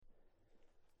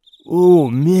Oh,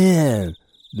 man.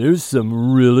 There's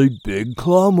some really big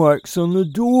claw marks on the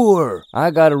door.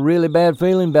 I got a really bad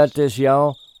feeling about this,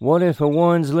 y'all. What if the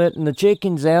ones letting the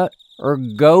chickens out are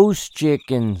ghost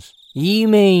chickens? You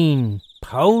mean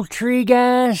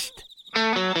Poultrygeist?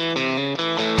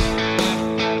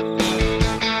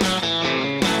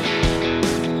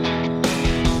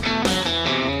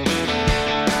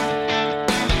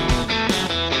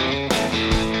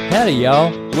 Howdy,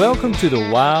 y'all. Welcome to the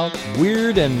wild,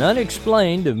 weird, and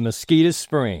unexplained of Mosquito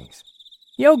Springs.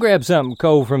 Y'all grab something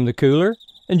cold from the cooler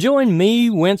and join me,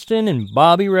 Winston, and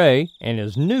Bobby Ray and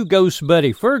his new ghost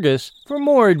buddy Fergus for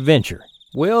more adventure.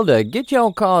 Well, to get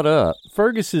y'all caught up,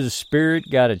 Fergus's spirit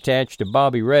got attached to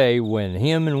Bobby Ray when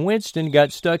him and Winston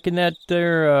got stuck in that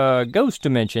there ghost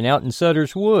dimension out in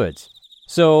Sutter's Woods.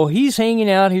 So he's hanging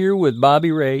out here with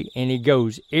Bobby Ray, and he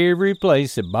goes every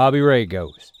place that Bobby Ray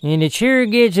goes. And it sure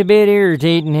gets a bit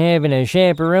irritating having a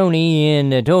chaperone in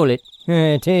the toilet.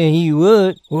 I tell you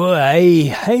what.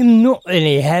 Why, I'm not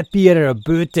any happier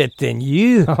about it than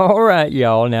you. All right,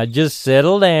 y'all, now just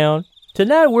settle down.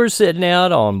 Tonight we're sitting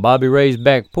out on Bobby Ray's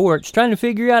back porch trying to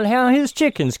figure out how his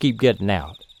chickens keep getting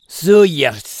out. So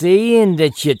you're saying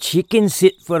that your chickens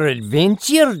sit for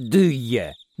adventure, do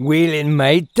ya? Well, in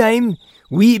my time,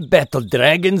 we battled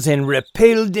dragons and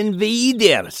repelled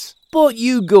invaders. But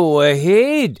you go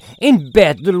ahead and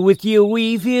battle with your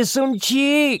wee fearsome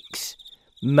chicks.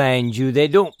 Mind you, they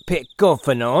don't pick off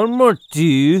an arm or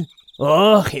two.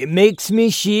 Oh, it makes me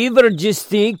shiver just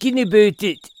thinking about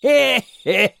it.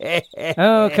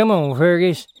 Oh, come on,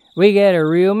 Fergus. We got a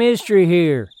real mystery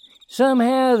here.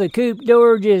 Somehow the coop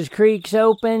door just creaks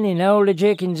open and all the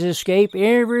chickens escape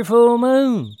every full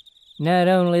moon. Not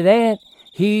only that,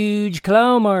 huge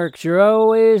claw marks are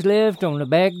always left on the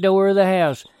back door of the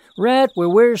house, right where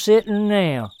we're sitting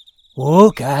now.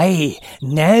 Okay,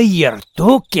 now you're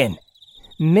talking.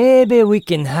 Maybe we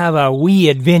can have a wee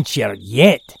adventure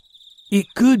yet.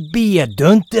 It could be a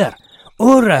dunter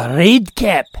or a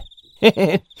redcap.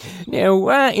 Now,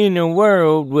 why in the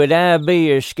world would I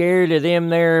be scared of them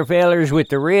there fellers with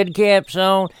the red caps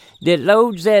on that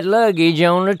loads that luggage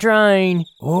on the train?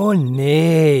 Oh,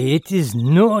 nay, it is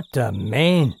not a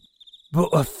man, but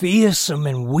a fearsome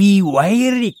and wee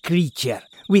wiry creature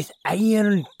with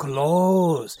iron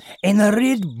claws and a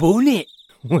red bonnet.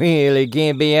 Well, it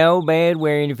can't be all bad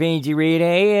wearing a fancy red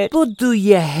hat. But do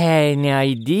you have an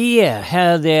idea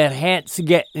how their hats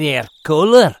get their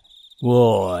color?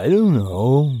 Well, I don't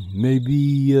know.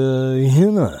 Maybe,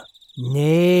 henna.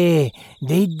 Nay,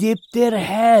 they dip their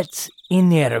hats in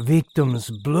their victim's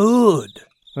blood.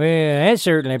 Well, that's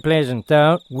certainly a pleasant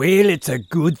thought. Well, it's a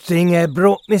good thing I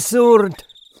brought my sword.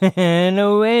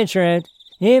 No, that's right.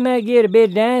 It might get a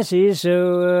bit dicey,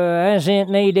 so I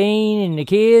sent Nadine and the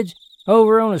kids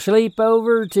over on a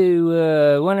sleepover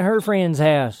to one of her friends'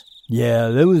 house. Yeah,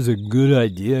 that was a good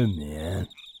idea, man.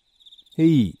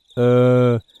 Hey,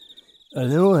 I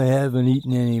know I haven't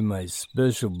eaten any of my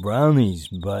special brownies,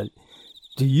 but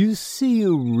do you see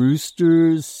a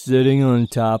rooster sitting on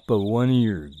top of one of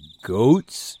your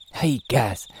goats? Hey,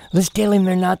 guys, let's tell him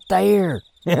they're not there.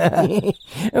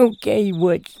 Okay,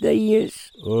 what's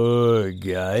this?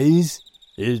 Guys,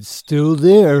 it's still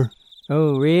there.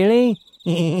 Oh, really?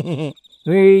 Where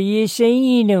are you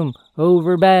seeing them?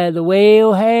 Over by the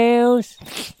whale house?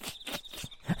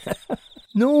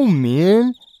 No,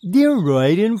 man. They're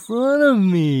right in front of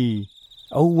me.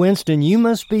 Oh, Winston, you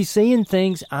must be seeing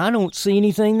things. I don't see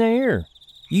anything there.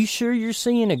 You sure you're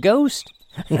seeing a ghost?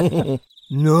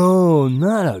 No,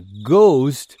 not a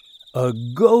ghost. A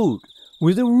goat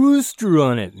with a rooster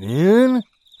on it, man.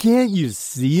 Can't you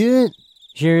see it?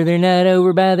 Sure they're not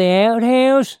over by the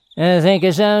outhouse? I think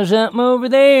I saw something over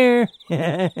there.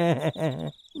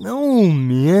 No,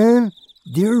 man.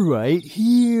 They're right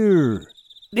here.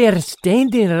 They're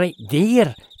standing right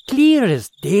there, clear as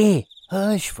day.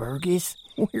 Hush, Fergus.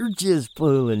 We're just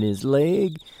pulling his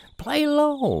leg. Play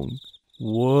along.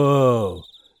 Whoa.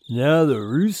 Now the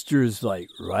rooster's like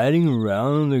riding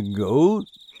around the goat,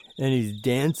 and he's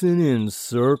dancing in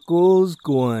circles,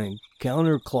 going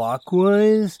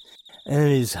counterclockwise, and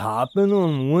he's hopping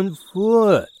on one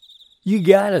foot. You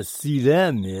gotta see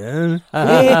that, man.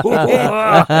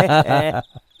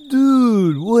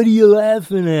 Dude, what are you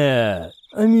laughing at?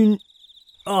 I mean,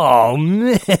 oh,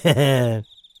 man.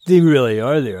 They really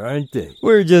are there, aren't they?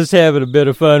 We're just having a bit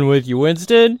of fun with you,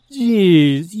 Winston.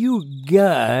 Jeez, you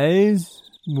guys.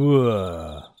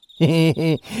 Whoa.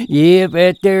 Yeah,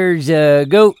 but there's a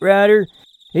goat rider.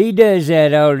 He does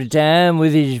that all the time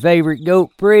with his favorite goat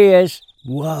press.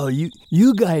 Wow,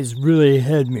 you guys really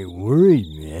had me worried,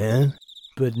 man.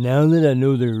 But now that I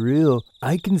know they're real,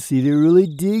 I can see they really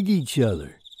dig each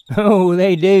other. Oh,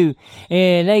 they do.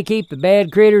 And they keep the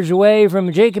bad critters away from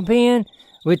a chicken pen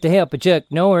with the help of Chuck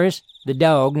Norris, the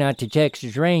dog, not the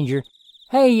Texas Ranger.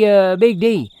 Hey, Big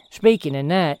D, speaking of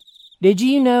that, did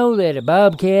you know that a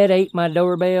bobcat ate my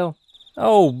doorbell?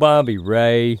 Oh, Bobby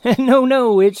Ray.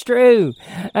 No, it's true.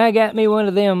 I got me one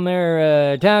of them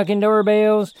there talking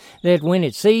doorbells that when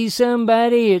it sees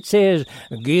somebody, it says,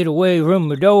 "Get away from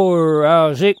the door or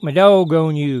I'll sick my dog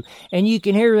on you." And you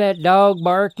can hear that dog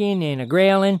barking and a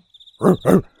growling.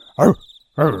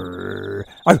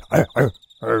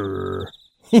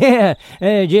 Yeah,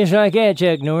 just like that,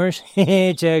 Chuck Norris.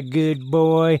 It's a good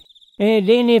boy. And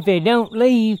then if they don't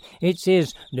leave, it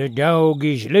says, "The dog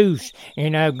is loose,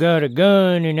 and I've got a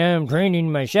gun, and I'm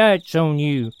training my sights on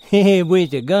you."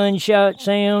 With the gunshot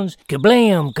sounds,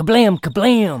 kablam, kablam,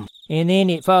 kablam. And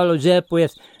then it follows up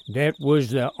with, "That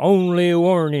was the only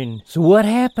warning." So what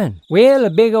happened? Well, a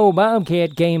big old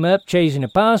bobcat came up chasing a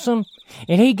possum,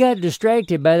 and he got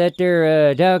distracted by that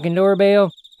there talking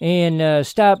doorbell, and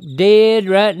stopped dead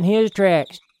right in his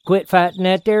tracks. Quit fighting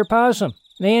that there possum.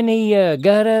 Then he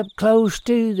got up close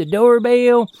to the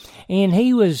doorbell, and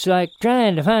he was like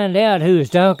trying to find out who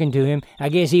was talking to him. I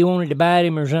guess he wanted to bite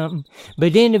him or something.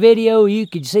 But in the video, you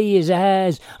could see his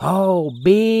eyes all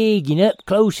big and up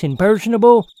close and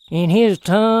personable, and his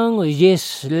tongue was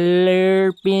just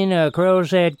slurping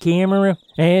across that camera.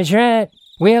 That's right.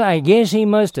 Well, I guess he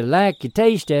must have liked the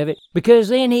taste of it, because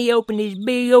then he opened his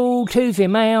big old toothy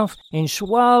mouth and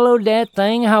swallowed that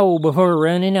thing whole before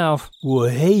running off. Well,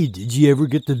 hey, did you ever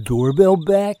get the doorbell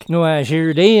back? No, I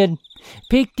sure did.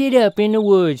 Picked it up in the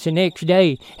woods the next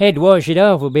day. Had to wash it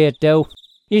off a bit, though.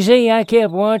 You see, I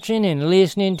kept watching and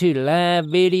listening to the live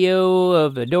video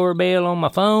of the doorbell on my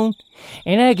phone,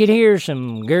 and I could hear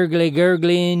some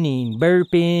gurgling and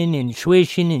burping and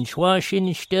swishing and swashing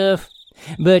and stuff.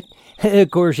 But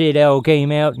of course, it all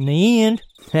came out in the end.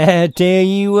 I tell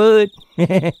you what.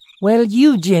 Well,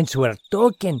 you gents were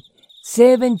talking.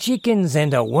 7 chickens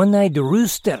and a one-eyed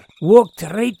rooster walked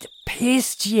right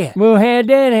past you. Well, how'd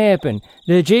that happen?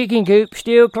 The chicken coop's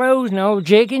still closed and all the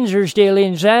chickens are still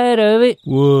inside of it.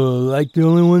 Well, like the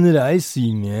only one that I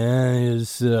see, man,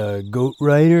 is Goat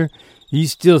Rider.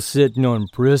 He's still sitting on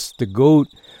Priss the goat,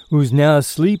 who's now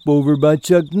asleep over by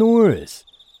Chuck Norris.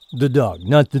 The dog,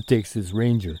 not the Texas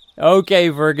Ranger. Okay,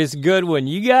 Fergus, good one.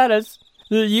 You got us.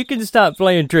 You can stop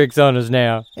playing tricks on us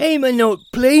now. I'm not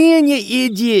playing, you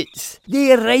idiots.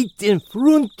 They're right in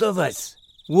front of us.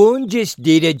 One just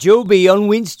did a jobby on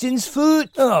Winston's foot.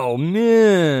 Oh,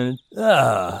 man.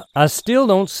 I still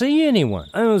don't see anyone.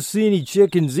 I don't see any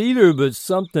chickens either, but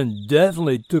something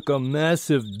definitely took a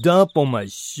massive dump on my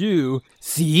shoe.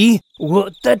 See?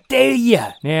 What to tell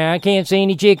ya? Yeah, I can't see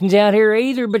any chickens out here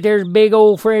either, but there's big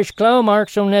old fresh claw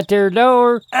marks on that there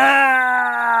door.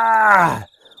 Ah!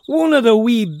 One of the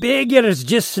wee beggars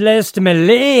just slashed my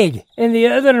leg, and the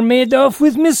other made off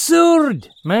with my sword.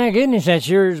 My goodness, that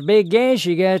sure is a big gash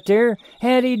you got there.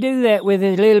 How'd he do that with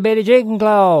his little bitty chicken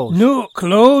claws? No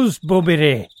claws, Bobby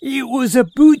Ray. It was a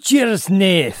butcher's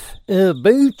knife. A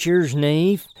butcher's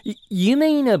knife? You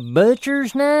mean a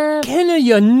butcher's knife? Can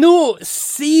you not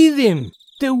see them?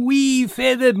 The wee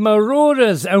feathered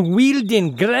marauders are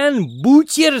wielding grand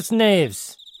butcher's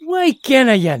knives. Why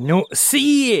canna you not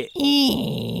see it?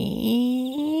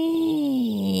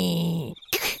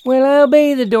 Well, I'll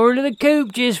be the door to the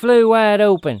coop just flew wide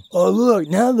open. Oh, look,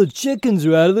 now the chickens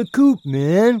are out of the coop,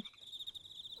 man.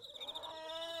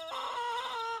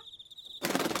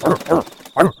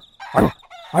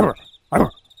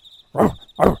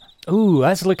 Ooh,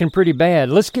 that's looking pretty bad.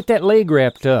 Let's get that leg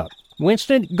wrapped up.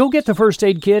 Winston, go get the first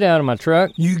aid kit out of my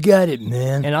truck. You got it,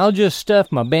 man. And I'll just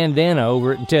stuff my bandana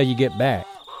over it until you get back.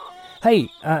 Hey,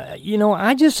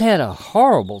 I just had a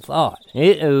horrible thought.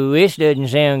 Uh-oh, this doesn't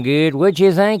sound good. What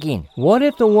you thinking? What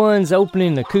if the ones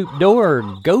opening the coop door are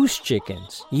ghost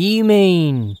chickens? You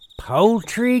mean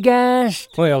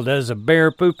poultrygeist? Well, does a bear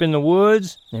poop in the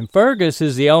woods? And Fergus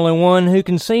is the only one who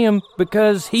can see him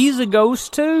because he's a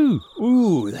ghost too.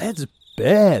 Ooh, that's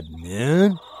bad,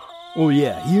 man. Oh,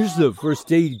 yeah, here's the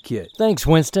first aid kit. Thanks,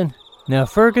 Winston. Now,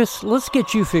 Fergus, let's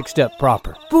get you fixed up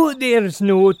proper. But there's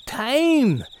no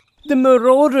time. The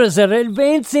marauders are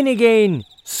advancing again,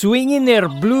 swinging their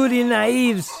bloody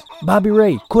knives. Bobby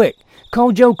Ray, quick,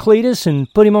 call Joe Cletus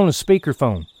and put him on a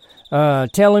speakerphone.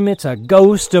 Tell him it's a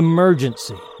ghost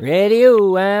emergency.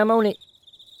 Radio, I'm on it.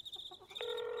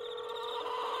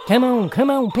 Come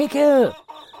on, pick up.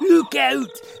 Look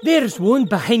out! There's one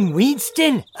behind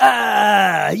Winston.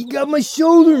 Ah, he got my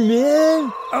shoulder,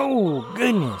 man. Oh,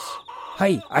 goodness.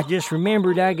 Hey, I just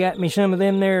remembered I got me some of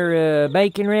them there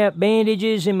bacon wrap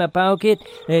bandages in my pocket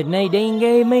that Nadine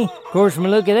gave me. Of course, from the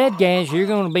look of that gas, you're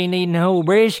going to be needing a whole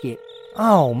brisket.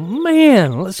 Oh,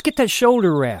 man, let's get that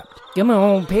shoulder wrapped. Come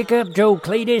on, pick up Joe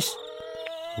Cletus.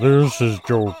 This is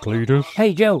Joe Cletus.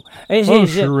 Hey, Joe, this I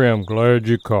is... sure am glad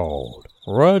you called.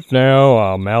 Right now,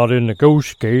 I'm out in the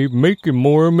Ghost Cave making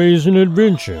more amazing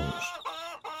inventions.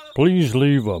 Please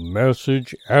leave a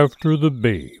message after the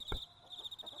beep.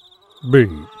 Beep.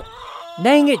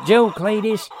 Dang it, Joe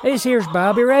Cletus. This here's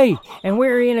Bobby Ray, and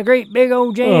we're in a great big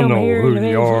old I jam know here in who the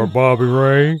you are, Bobby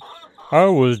Ray. I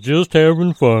was just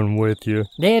having fun with you.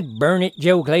 Dad, burn it,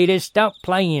 Joe Cletus. Stop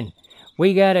playing.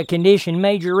 We got a condition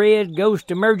Major Red Ghost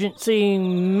Emergency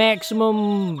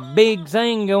Maximum big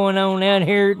thing going on out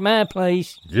here at my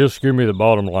place. Just give me the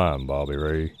bottom line, Bobby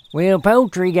Ray. Well,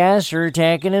 poultry guys are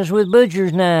attacking us with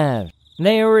butcher's knives.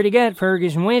 They already got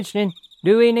Fergus and Winston.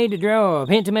 Do we need to draw a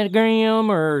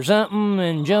pentagram or something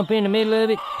and jump in the middle of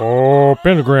it? Oh,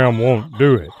 pentagram won't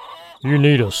do it. You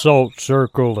need a salt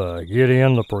circle to get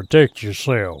in to protect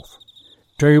yourself.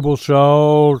 Table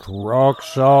salt, rock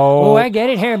salt. Oh, I get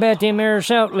it. How about them there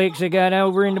salt licks I got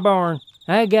over in the barn?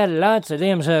 I got lots of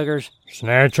them suckers.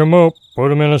 Snatch 'em up, put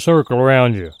 'em in a circle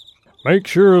around you. Make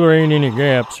sure there ain't any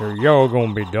gaps or y'all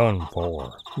gonna be done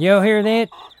for. Y'all hear that?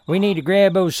 We need to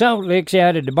grab those salt licks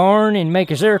out of the barn and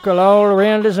make a circle all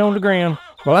around us on the ground.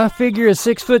 Well, I figure a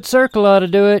 6-foot circle ought to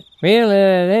do it. Well,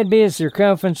 that'd be a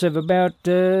circumference of about,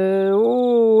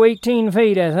 18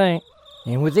 feet, I think.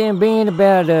 And with them being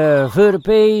about a foot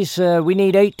apiece, we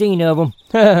need 18 of them.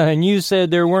 And you said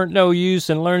there weren't no use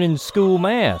in learning school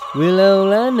math. Well,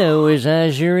 all I know is I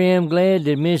sure am glad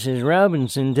that Mrs.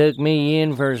 Robinson took me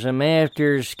in for some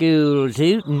after-school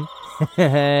tooting.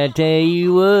 I tell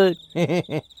you what.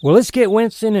 Well, let's get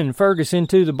Winston and Fergus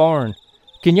into the barn.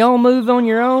 Can y'all move on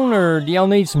your own, or do y'all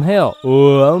need some help?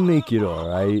 Oh, I'll make it all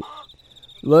right.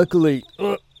 Luckily,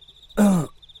 it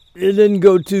didn't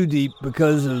go too deep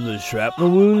because of the shrapnel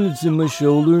wound that's in my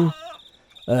shoulder.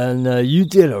 And you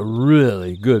did a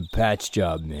really good patch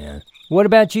job, man. What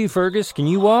about you, Fergus? Can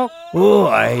you walk? Oh,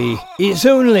 aye. It's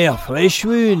only a flesh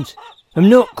wound. I'm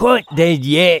not quite dead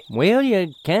yet. Well,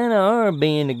 you kinda are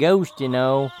being a ghost, you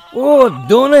know. Oh,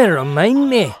 don't it remind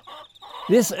me.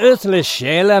 This earthly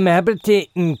shell I'm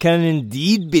habitating can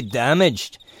indeed be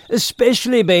damaged,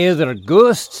 especially by other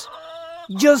ghosts.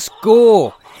 Just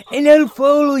go, and I'll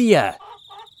follow you.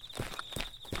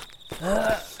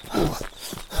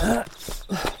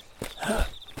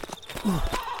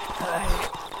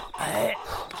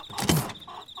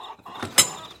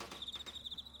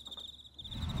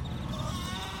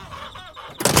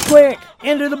 Quick,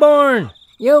 into the barn.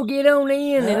 Yo, get on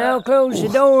in, and I'll close the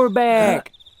door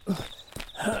back.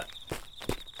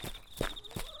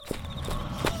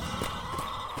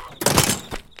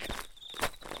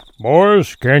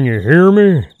 Boys, can you hear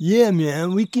me? Yeah,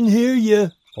 man, we can hear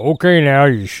you. Okay, now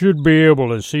you should be able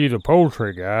to see the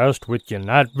poltergeist with your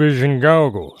night vision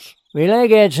goggles. Well, I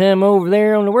got some over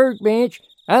there on the workbench.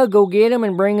 I'll go get them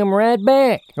and bring them right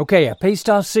back. Okay, I paced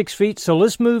off 6 feet, so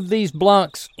let's move these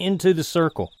blocks into the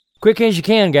circle. Quick as you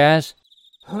can, guys.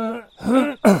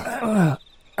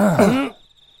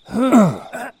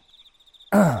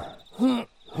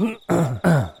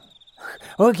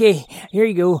 Okay, here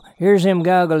you go. Here's them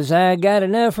goggles. I got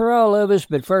enough for all of us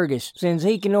but Fergus, since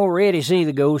he can already see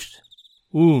the ghost.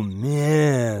 Oh,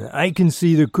 man, I can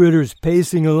see the critters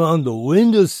pacing along the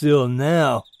windowsill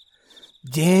now.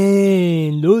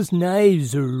 Dang, those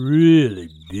knives are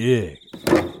really big.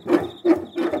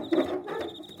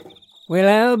 Well,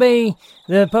 I'll be.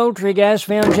 The poultry guys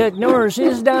found Chuck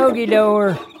Norris's doggy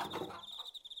door.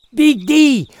 Big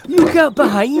D, look out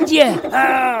behind you.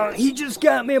 Ah, he just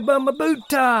got me above my boot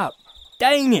top.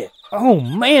 Dang it. Oh,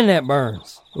 man, that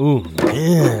burns. Oh,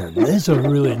 man, that's a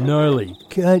really gnarly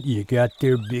cut you got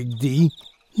there, Big D.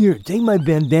 Here, take my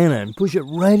bandana and push it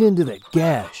right into that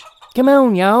gash. Come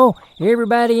on, y'all.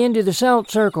 Everybody into the salt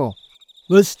circle.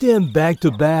 Let's stand back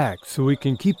to back so we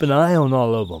can keep an eye on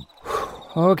all of them.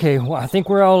 Okay, well, I think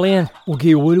we're all in.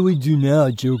 Okay, what do we do now,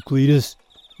 Joe Cletus?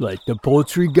 Like the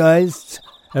poultry guys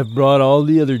have brought all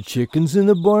the other chickens in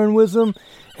the barn with them,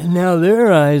 and now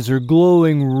their eyes are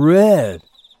glowing red.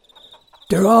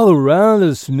 They're all around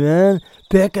us, man,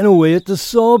 pecking away at the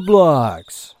salt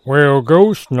blocks. Well,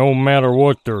 ghosts, no matter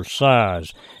what their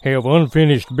size, have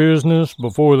unfinished business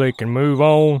before they can move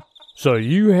on. So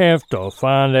you have to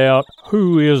find out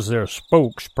who is their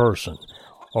spokesperson,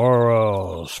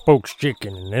 or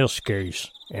spokeschicken in this case,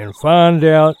 and find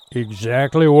out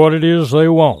exactly what it is they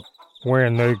want.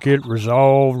 When they get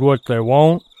resolved what they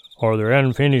want, or their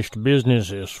unfinished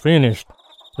business is finished,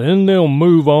 Then they'll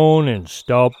move on and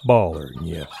stop bothering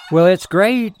you. Well, it's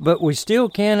great, but we still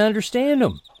can't understand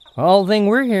them. All thing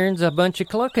we're hearing's a bunch of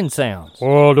clucking sounds.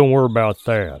 Well, don't worry about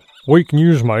that. We can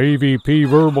use my EVP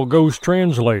verbal ghost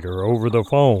translator over the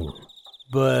phone.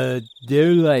 But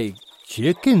they're like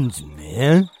chickens,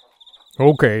 man.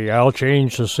 Okay, I'll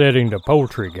change the setting to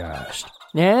Poultrygeist.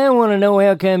 Now, I want to know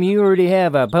how come you already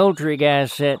have a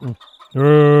Poultrygeist setting. I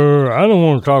don't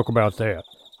want to talk about that.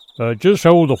 Just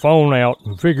hold the phone out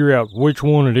and figure out which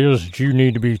one it is that you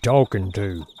need to be talking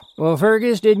to. Well,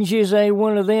 Fergus, didn't you say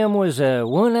one of them was a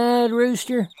one-eyed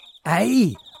rooster?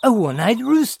 Aye, a one-eyed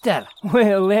rooster.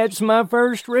 Well, that's my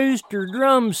first rooster,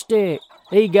 Drumstick.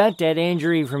 He got that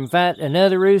injury from fighting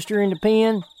another rooster in the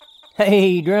pen.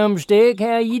 Hey, Drumstick,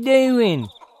 how you doing?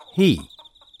 Hey,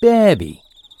 Babby,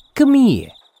 come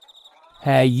here.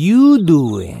 How you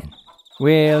doing?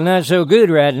 Well, not so good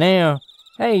right now.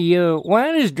 Hey,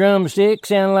 why does Drumstick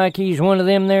sound like he's one of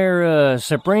them there,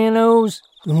 Sopranos?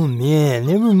 Oh, man,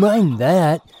 never mind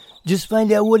that. Just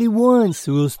find out what he wants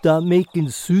so he'll stop making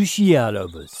sushi out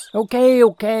of us.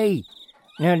 Okay.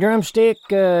 Now, Drumstick,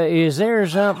 is there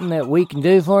something that we can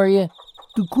do for you?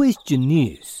 The question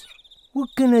is, what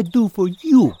can I do for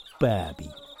you,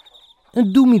 Babby?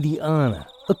 And do me the honor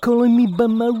of calling me by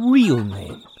my real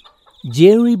name,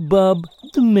 Jerry Bob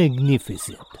the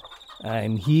Magnificent.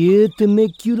 I'm here to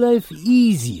make your life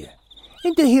easier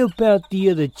and to help out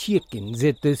the other chickens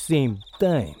at the same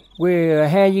time. Well,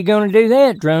 how you gonna do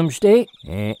that, Drumstick?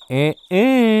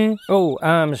 Oh,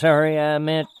 I'm sorry, I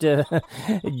meant,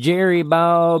 Jerry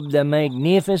Bob the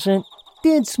Magnificent.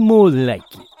 That's more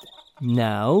like it.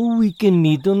 Now we can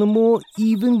meet on a more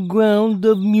even ground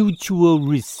of mutual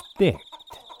respect.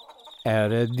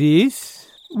 Out of this,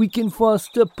 we can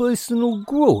foster personal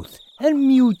growth and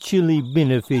mutually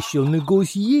beneficial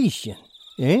negotiation.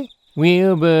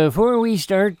 Well, before we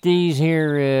start these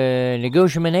here,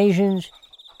 negotiations,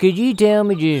 could you tell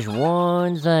me just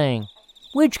one thing?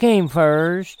 Which came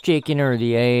first, chicken or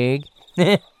the egg?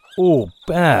 Oh,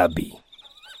 Bobby,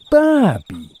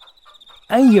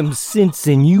 I am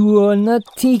sensing you are not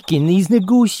taking these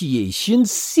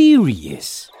negotiations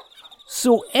serious.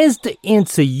 So as to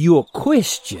answer your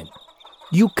question,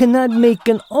 you cannot make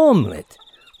an omelet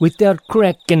without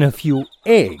cracking a few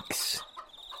eggs.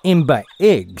 And by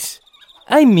eggs,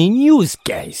 I mean yous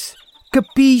guys.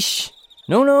 Capiche?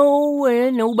 No,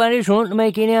 nobody's wanting to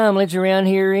make any omelets around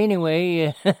here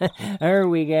anyway. Are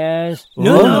we, guys?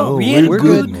 No, we're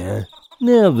good, man.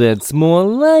 Now that's more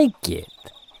like it.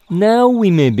 Now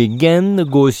we may begin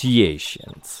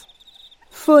negotiations.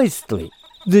 Firstly,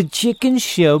 the chicken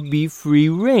shall be free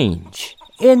range,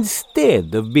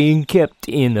 instead of being kept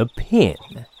in a pen.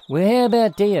 Well, how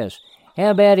about this?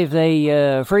 How about if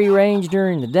they free range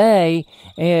during the day,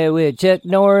 with Chuck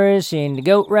Norris and the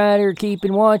Goat Rider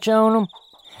keeping watch on them,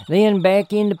 then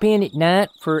back in the pen at night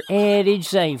for added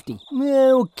safety?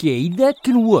 Okay, that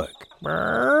can work.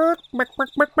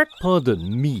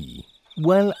 Pardon me,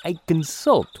 while I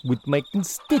consult with my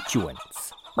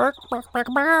constituents. I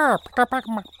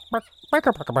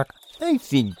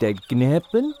think that can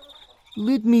happen.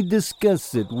 Let me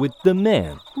discuss it with the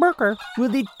man. Well,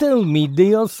 they tell me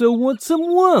they also want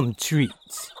some worm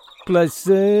treats, plus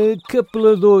a couple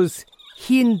of those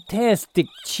hentastic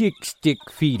chick stick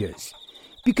feeders,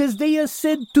 because they are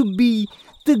said to be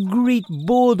the great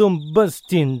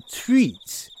boredom-busting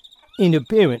treats. And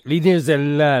apparently there's a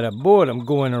lot of boredom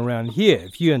going around here,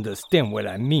 if you understand what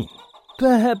I mean.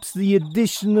 Perhaps the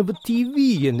addition of a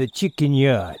TV in the chicken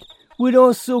yard would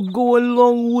also go a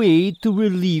long way to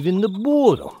relieving the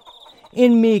boredom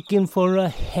and making for a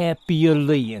happier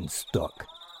laying stock.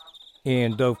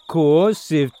 And of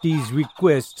course, if these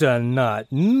requests are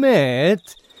not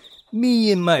met,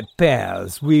 me and my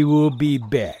pals, we will be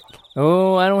back.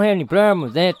 Oh, I don't have any problem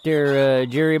with that there,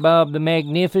 Jerry Bob the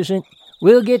Magnificent.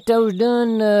 We'll get those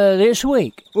done this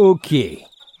week. Okay,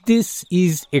 this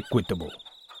is equitable.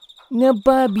 Now,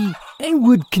 Bobby, I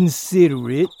would consider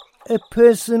it a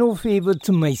personal favor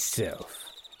to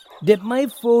myself that my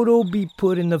photo be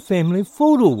put in the family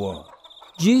photo wall,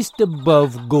 just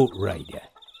above Goat Rider,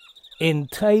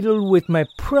 entitled with my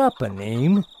proper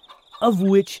name, of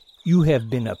which you have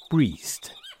been a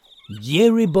priest,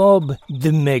 Jerry Bob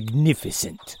the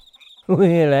Magnificent.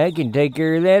 Well, I can take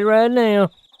care of that right now.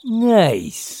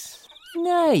 Nice.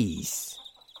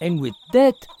 And with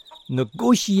that,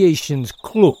 negotiations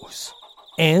close,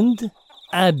 and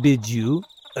I bid you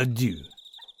adieu.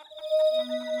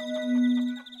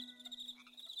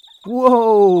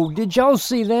 Whoa, did y'all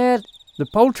see that? The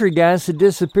Poultrygeist had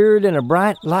disappeared in a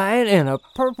bright light and a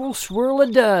purple swirl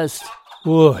of dust.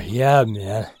 Oh, yeah,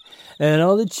 man. and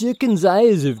all the chickens'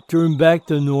 eyes have turned back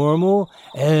to normal,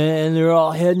 and they're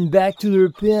all heading back to their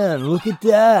pen. Look at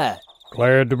that.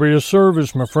 Glad to be of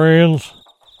service, my friends.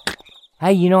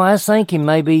 Hey, I was thinking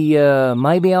maybe all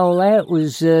that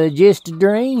was just a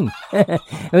dream.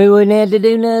 We wouldn't have to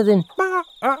do nothing.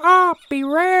 Be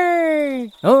right.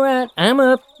 All right, I'm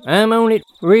up. I'm on it.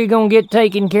 We're gonna get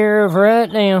taken care of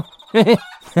right now.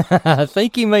 I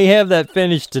think he may have that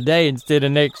finished today instead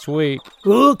of next week.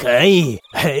 Okay,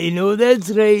 I know that's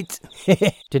right.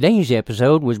 Today's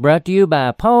episode was brought to you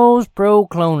by Paws Pro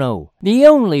Clono, the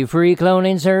only free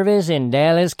cloning service in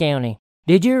Dallas County.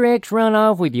 Did your ex run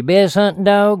off with your best hunting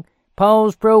dog?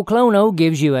 Paws Pro Clono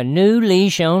gives you a new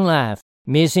leash on life.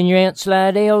 Missing your Aunt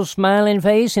Slidell's smiling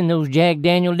face and those Jack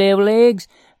Daniel devil eggs?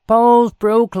 Paws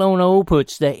Pro Clono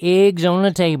puts the eggs on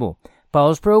the table.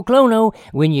 Paws Pro Clono,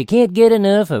 when you can't get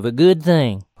enough of a good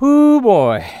thing. Ooh,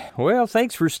 boy. Well,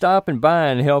 thanks for stopping by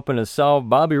and helping us solve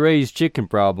Bobby Ray's chicken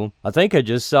problem. I think I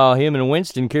just saw him and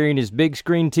Winston carrying his big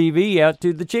screen TV out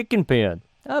to the chicken pen.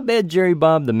 I bet Jerry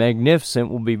Bob the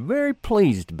Magnificent will be very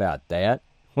pleased about that.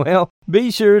 Well,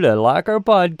 be sure to like our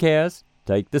podcast,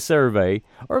 take the survey,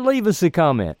 or leave us a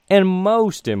comment. And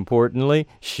most importantly,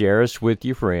 share us with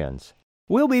your friends.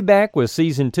 We'll be back with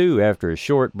Season 2 after a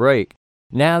short break.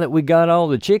 Now that we got all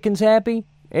the chickens happy,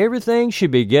 everything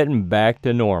should be getting back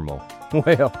to normal.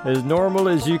 Well, as normal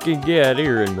as you can get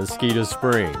here in Mosquito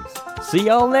Springs. See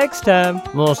y'all next time.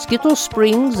 Mosquito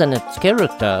Springs and its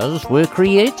characters were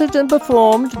created and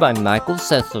performed by Michael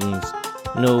Sessoms.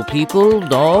 No people,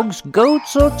 dogs,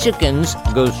 goats, or chickens,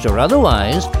 ghost or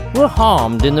otherwise, were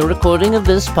harmed in the recording of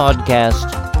this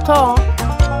podcast. Talk.